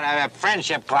base here, not a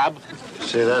friendship club.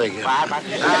 Say that again.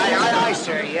 Aye,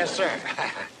 sir. Yes, sir.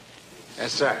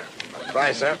 Yes, sir.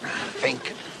 Bye, sir.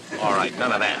 Fink. All right,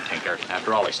 none of that, Tinker.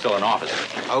 After all, he's still an officer.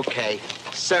 Okay.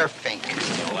 Sir Fink.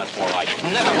 Well, that's more like it.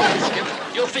 Never mind, Skip.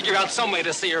 You'll figure out some way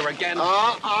to see her again.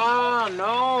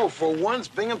 No. For once,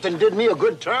 Binghamton did me a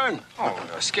good turn. Oh,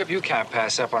 no, Skip, you can't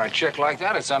pass up on a chick like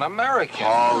that. It's un-American.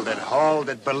 Hold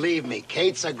it. Believe me,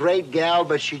 Kate's a great gal,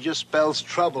 but she just spells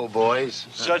trouble, boys.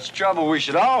 Such trouble we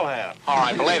should all have. All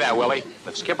right, belay that, Willie.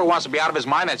 If Skipper wants to be out of his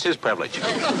mind, that's his privilege.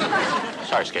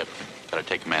 Sorry, Skip. Gotta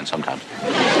take command sometime.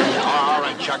 All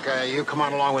right, Chuck, you come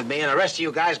on along with me, and the rest of you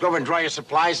guys go over and draw your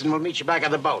supplies, and we'll meet you back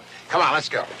at the boat. Come on, let's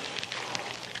go.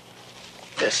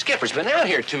 The skipper's been out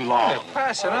here too long. You're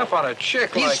passing up on a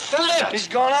chick He's like that. flipped. He's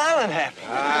gone island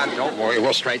happy. Don't worry,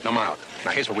 we'll straighten them out.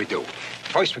 Now, here's what we do.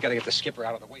 First, we gotta get the skipper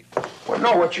out of the way. Well,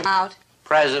 no, what you... Out.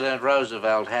 President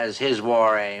Roosevelt has his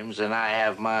war aims, and I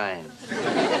have mine.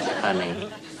 Honey.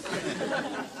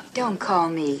 Don't call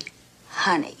me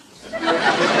honey.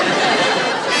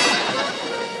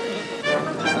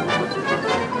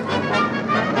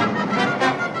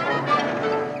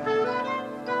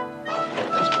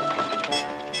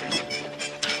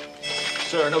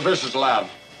 Sir, no business allowed.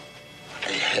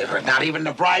 Not even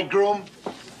the bridegroom?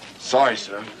 Sorry,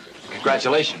 sir.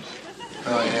 Congratulations.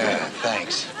 Oh, yeah,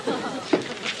 thanks.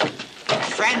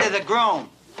 Friend of the groom.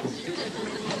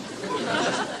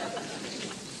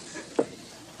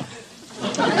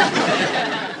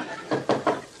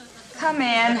 Come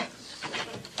in.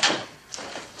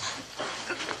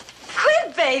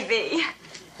 Quint, baby.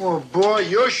 Oh, boy,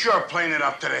 you're sure playing it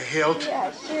up to the hilt.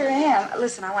 Yeah, I sure am.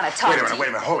 Listen, I want to talk Wait a to minute, you. wait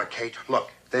a minute. Hold it, Kate. Look,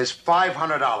 there's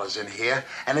 $500 in here,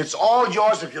 and it's all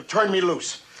yours if you turn me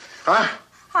loose. Huh?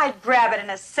 I'd grab it in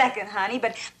a second, honey,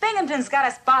 but Binghamton's got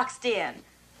us boxed in.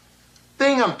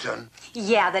 Binghamton?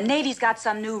 Yeah, the Navy's got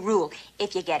some new rule.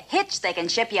 If you get hitched, they can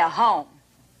ship you home.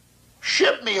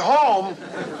 Ship me home?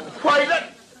 Why,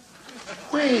 that...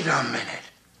 Wait a minute.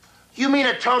 You mean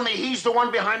to tell me he's the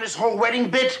one behind this whole wedding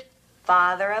bit?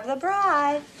 Father of the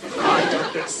bride. Oh,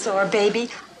 don't get sore, baby.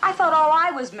 I thought all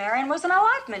I was marrying was an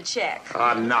allotment check.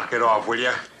 Knock it off, will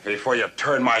you? Before you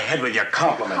turn my head with your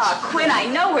compliments. Oh, Quinn, I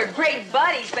know we're great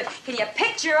buddies, but can you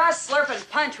picture us slurping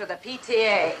punch with a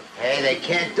PTA? Hey, they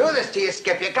can't do this to you,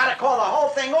 Skip. You gotta call the whole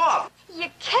thing off. You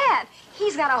can't.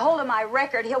 He's got a hold of my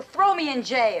record. He'll throw me in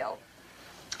jail.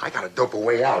 I gotta dope a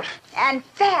way out. And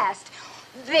fast.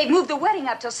 They've moved the wedding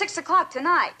up till 6 o'clock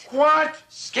tonight. What?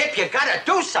 Skip, you gotta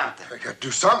do something. I gotta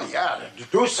do something, yeah.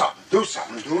 Do something. Do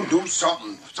something. Do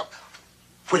something.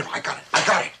 Wait a minute,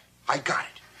 I got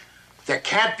it. There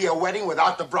can't be a wedding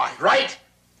without the bride, right?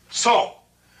 So,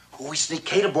 we sneak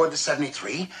Kate aboard the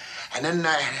 73, and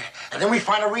then we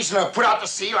find a reason to put out to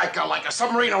sea like a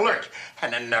submarine alert.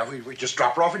 And then we just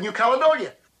drop her off in New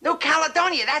Caledonia. New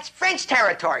Caledonia, that's French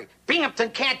territory.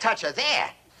 Binghamton can't touch her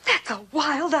there. That's a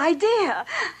wild idea.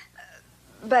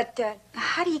 But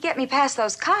how do you get me past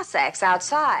those Cossacks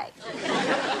outside?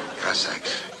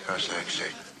 Cossacks.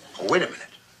 Oh, wait a minute.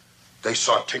 They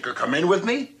saw Tinker come in with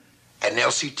me, and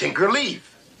they'll see Tinker leave.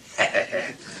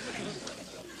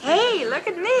 Hey, look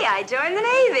at me. I joined the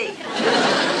Navy.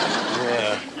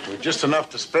 Yeah, we're just enough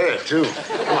to spare, too.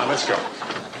 Come on, let's go.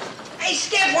 Hey,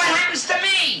 Skip, what happens to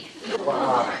me?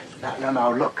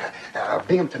 Now, look.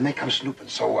 Binghamton, they come snooping,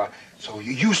 so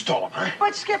you stole them, huh?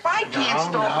 But, Skip, I can't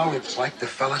stall. No, it's like the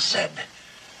fella said.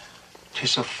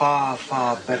 'Tis a far,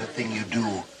 far better thing you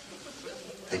do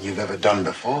than you've ever done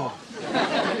before.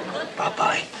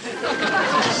 Bye-bye.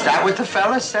 Is that what the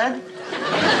fella said?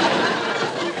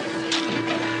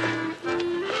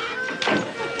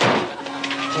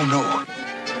 Oh,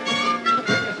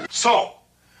 no. So,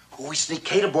 we sneak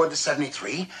Kate aboard the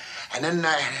 73, and then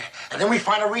we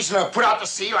find a reason to put out to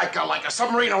sea like a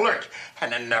submarine alert.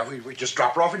 And then we just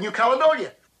drop her off in New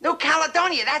Caledonia. New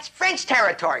Caledonia, that's French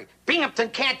territory. Binghamton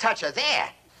can't touch her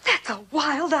there. That's a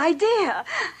wild idea.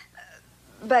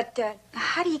 But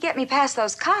how do you get me past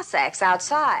those Cossacks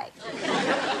outside?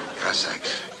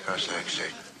 Cossacks.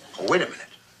 Oh, wait a minute.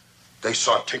 They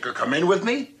saw Tinker come in with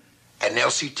me, and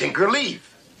they'll see Tinker leave.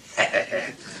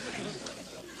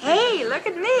 Hey, look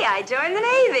at me. I joined the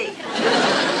Navy.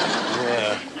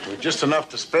 Yeah, we're just enough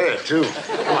to spare, too.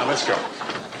 Come on, let's go.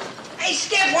 Hey,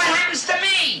 Skip, what happens to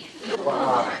me?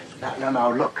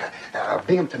 Now, look.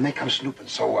 Binghamton, they come snooping,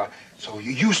 so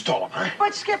you stole them, huh?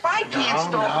 But, Skip, I can't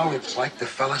stall. No, it's like the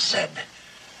fella said.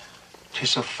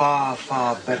 'Tis a far,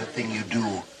 far better thing you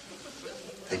do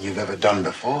than you've ever done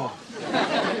before.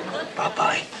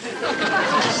 Bye-bye.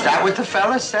 Is that what the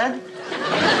fella said?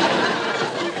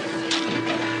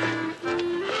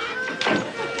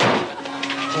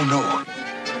 Oh, no.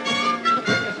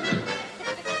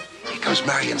 Here comes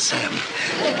Mary and Sam.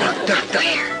 Duck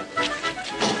here.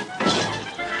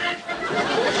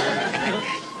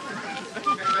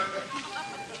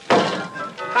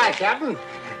 Hi, Captain.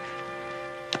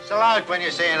 Salute when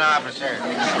you see an officer.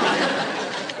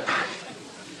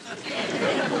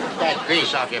 That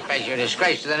grease off your face, you're a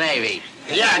disgrace to the Navy.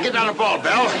 Yeah, get down the ball,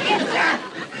 Bell.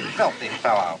 Filthy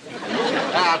fellow.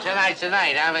 Well, tonight's the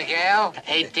night, huh, McHale?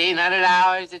 1,800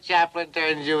 hours, the chaplain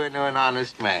turns you into an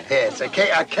honest man. Yes,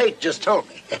 Kate just told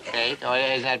me. Kate? Oh,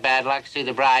 isn't that bad luck to see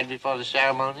the bride before the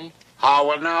ceremony? Oh,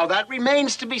 well, now, that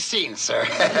remains to be seen, sir.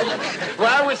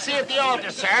 Well, we'll see you at the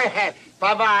altar, sir.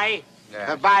 Bye-bye.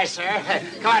 Yeah. Bye, sir.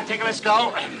 Come on, Tinker, let's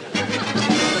go.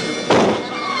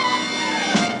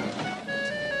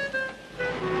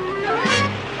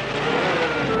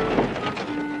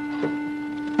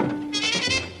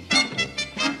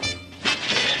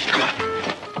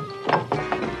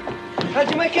 How'd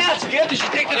you make out, Skip? Did you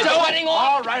take the wedding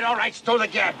off? All right, stow the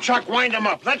gap. Chuck, wind him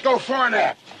up. Let go fore and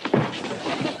aft.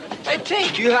 Hey,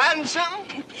 Tink, you hiding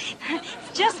something?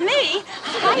 Just me.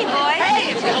 Hi, boy.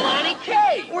 Hey, it's Kalani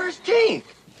Kay. Where's Tink?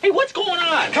 Hey, what's going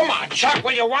on? Come on, Chuck,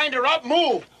 will you wind her up?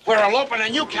 Move. We're eloping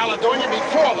in New Caledonia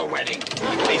before the wedding.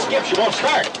 Hey, Skip, she won't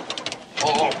start.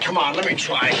 Oh, come on, let me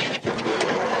try.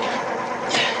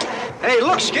 Hey,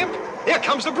 look, Skip. Here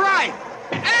comes the bride.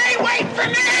 Hey, wait for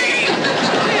me!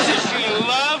 Isn't she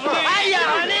lovely? Hiya,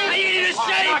 honey! I need you to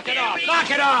stay.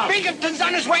 Knock it off. Binghamton's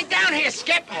on his way down here,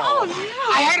 Skip. Oh, no.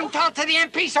 I heard him tell it to the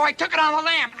MP, so I took it on the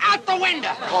lam. Out the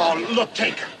window. Oh, look,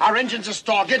 Tinker. Our engines are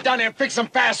stalled. Get down there and fix them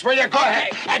fast, will you? Go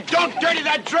ahead. And don't dirty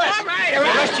that dress. All right. The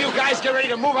rest of you guys get ready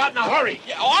to move out in a hurry.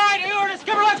 Yeah, all right, you heard it,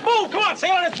 Skipper. Let's move. Come on,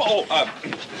 sail on this boat.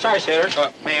 Sorry, sailor.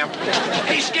 Ma'am.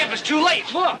 Hey, Skip, it's too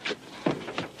late. Look.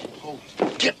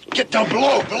 Get down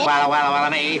below.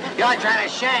 Well, me. You're trying to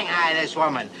Shanghai this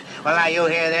woman. Well, now, you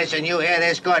hear this and you hear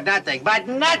this good. Nothing, but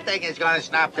nothing is going to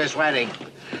stop this wedding.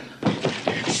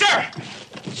 Sir!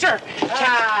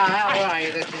 How are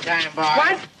you this time, boy?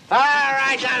 What? All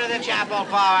right, down to the chapel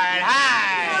forward.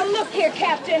 Hi. Look here,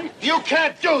 Captain. You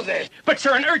can't do this. But,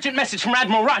 sir, an urgent message from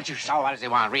Admiral Rogers. Oh, what does he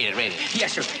want? Read it.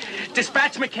 Yes, sir.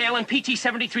 Dispatch McHale and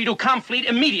PT-73 to Comfleet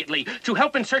immediately to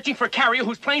help in searching for carrier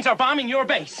whose planes are bombing your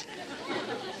base.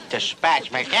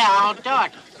 Dispatch McHale. I'll do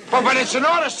it. But it's an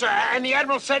order, sir, and the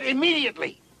Admiral said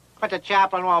immediately. But the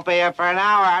chaplain won't be here for an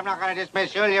hour. I'm not going to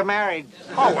dismiss you. You're married.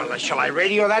 Oh, well, shall I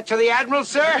radio that to the Admiral,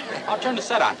 sir? I'll turn the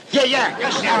set on. Yeah.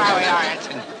 Just now how we are,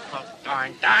 Edson.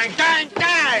 Darn.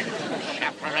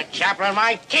 Chaplain,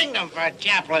 my kingdom for a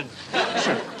chaplain.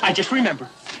 Sir, I just remembered.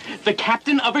 The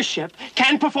captain of a ship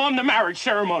can perform the marriage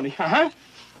ceremony,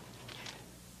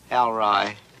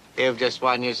 Elroy, you've just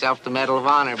won yourself the Medal of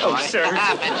Honor, boy. Oh, sir.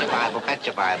 Bet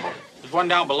your Bible. There's one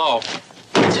down below.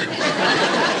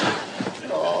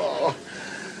 Oh.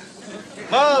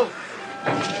 Move!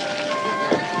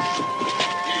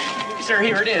 Sir,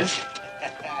 here it is.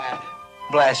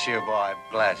 Bless you, boy.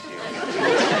 Bless you.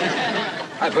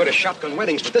 I've heard of shotgun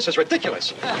weddings, but this is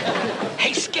ridiculous.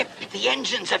 Hey, Skip, the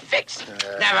engines are fixed.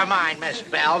 Never mind, Miss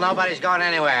Bell. Nobody's going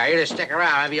anywhere. You just stick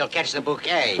around. Maybe you'll catch the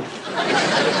bouquet. All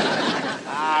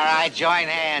right, join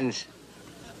hands.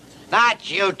 Not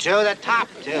you two, the top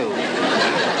two.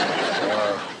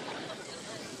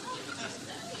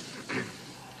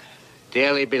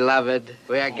 Dearly beloved,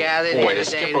 we are gathered here Boy, the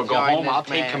today skipper will to go join home, this I'll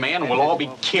take man. command, and we'll all be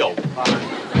killed.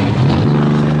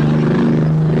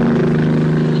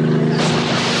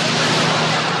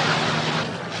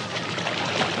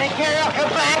 Take care of come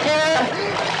back here.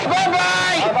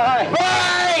 Bye-bye.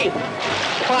 Bye.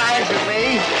 Clients with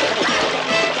me.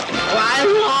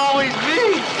 Clients will always be.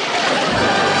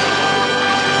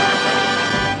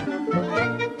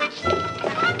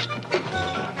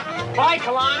 Bye,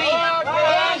 Kalani.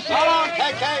 So long,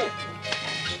 KK.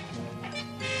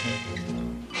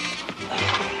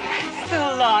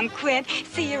 So long, Quint.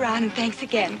 See you around, and thanks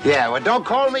again. Yeah, well, don't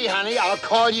call me honey. I'll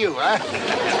call you, huh?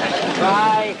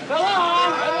 Bye. So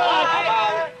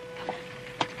long.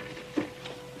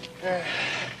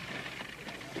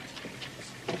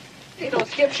 You know,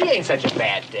 Skip, she ain't such a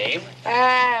bad dame.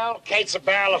 Well, Kate's a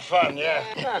barrel of fun,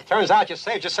 yeah. Turns out you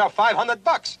saved yourself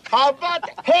 $500. How about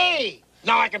that? Hey!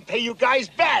 Now I can pay you guys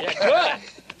back. Good.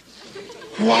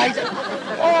 What?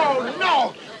 Oh,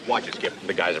 no! Watch it, Skip.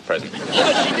 The guys are present.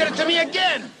 Oh, she did it to me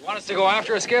again. Want us to go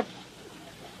after her, Skip?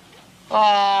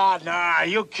 Oh, nah,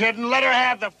 you kidding? Let her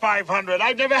have the 500.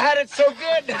 I've never had it so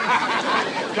good.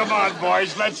 Come on,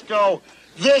 boys, let's go.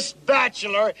 This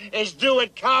bachelor is due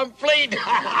it complete.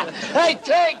 Hey,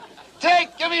 take,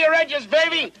 give me your edges,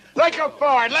 baby. Let go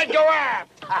forward, let go aft.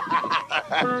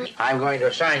 I'm going to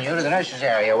assign you to the nurses'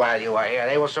 area while you are here.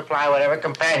 They will supply whatever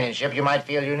companionship you might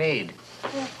feel you need.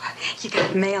 You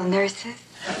got male nurses?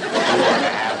 You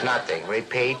have nothing,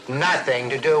 repeat, nothing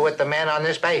to do with the men on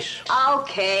this base.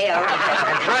 Okay, all right.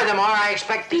 And furthermore, I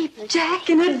expect... Beat Jack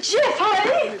in a jiff,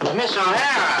 honey. Miss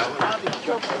O'Hara.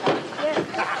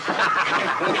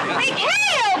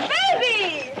 McHale,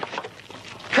 baby!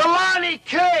 Kalani,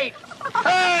 Kate.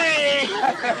 Hey!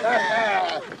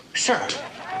 Sir,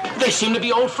 they seem to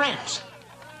be old friends.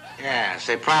 Yes,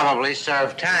 they probably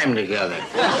served time together.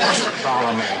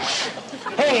 Follow me.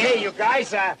 Hey, you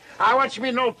guys, I want you to meet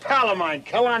an old pal of mine,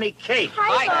 Kalani Kate.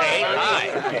 Hi, Kate.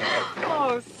 Hi.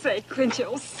 Oh, say, Quint, you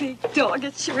old sick dog.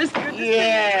 It sure is good to see you.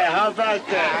 Yeah, how about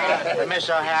that? Miss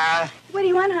O'Hara, What do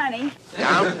you want, honey?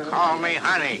 don't call me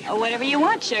honey. Oh, whatever you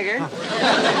want, sugar.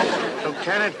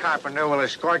 Lieutenant Carpenter will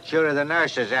escort you to the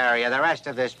nurses' area. The rest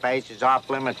of this base is off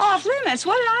limits. Off limits?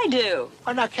 What did I do?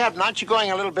 Oh, now, Captain, aren't you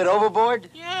going a little bit overboard?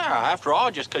 Yeah, after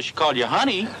all, just because she called you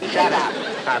honey. Shut up.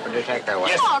 Carpenter, take that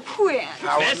away. Oh, Quint.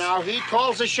 Now, he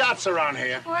calls the shots around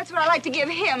here. Well, that's what I like to give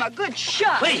him, a good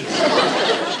shot. Please.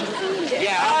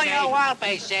 Yeah, okay. You won't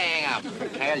be seeing him.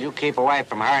 Hell, you keep away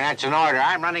from her, and that's an order.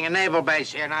 I'm running a naval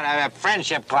base here, not a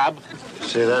friendship club.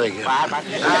 Say that again.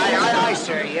 Aye,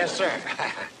 sir. Yes, sir.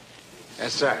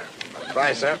 Yes, sir.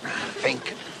 Bye, sir.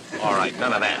 Fink. All right,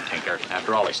 none of that, Tinker.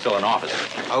 After all, he's still an officer.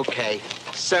 Okay.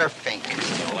 Sir Fink.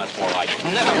 Well, that's more like it.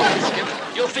 Never mind, Skip.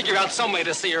 You'll figure out some way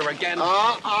to see her again.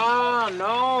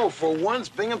 No. For once,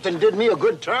 Binghamton did me a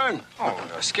good turn. Oh,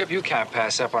 no, Skip, you can't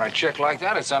pass up on a chick like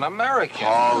that. It's un-American.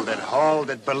 Hold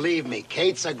it. Believe me,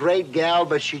 Kate's a great gal,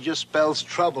 but she just spells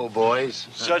trouble, boys.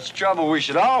 Such trouble we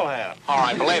should all have. All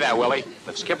right, belay that, Willie.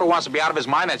 If Skipper wants to be out of his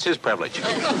mind, that's his privilege.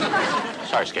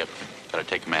 Sorry, Skip. Gotta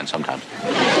take command sometimes.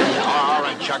 All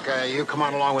right, Chuck, you come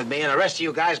on along with me, and the rest of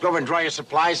you guys go over and draw your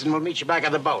supplies, and we'll meet you back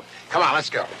at the boat. Come on, let's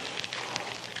go.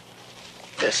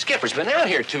 The skipper's been out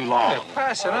here too long. You're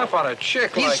passing up on a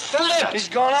chick like that. He's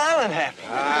gone island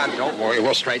happy. Don't worry,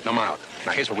 we'll straighten them out.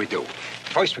 Now, here's what we do.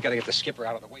 First, we gotta get the skipper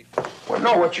out of the way. Well,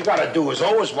 no, what you gotta do is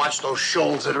always watch those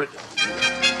shoals that are...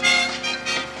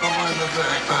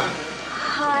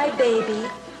 Hi, baby.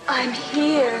 I'm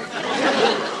here.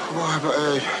 Why,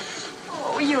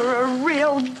 Oh, you're a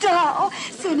real doll.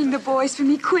 Sending the boys for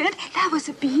me, Quint. That was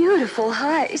a beautiful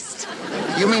heist.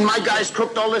 You mean my guys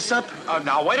cooked all this up?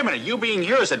 Now, wait a minute. You being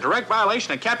here is a direct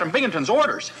violation of Captain Binghamton's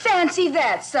orders. Fancy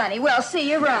that, Sonny. Well, see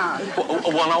you around.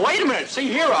 Well, now, wait a minute. See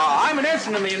here, I'm an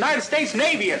ensign in the United States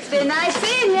Navy. It's been nice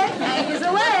seeing you. Anchor's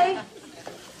away.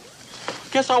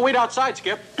 Guess I'll wait outside,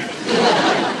 Skip.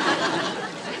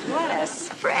 What a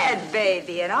spread,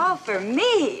 baby, and all for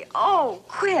me. Oh,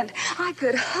 Quint, I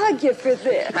could hug you for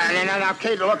this. Now,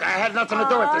 Kate, look, I had nothing to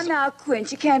do with this. Oh, now,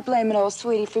 Quint, you can't blame an old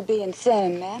sweetie for being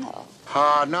sentimental.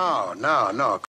 No.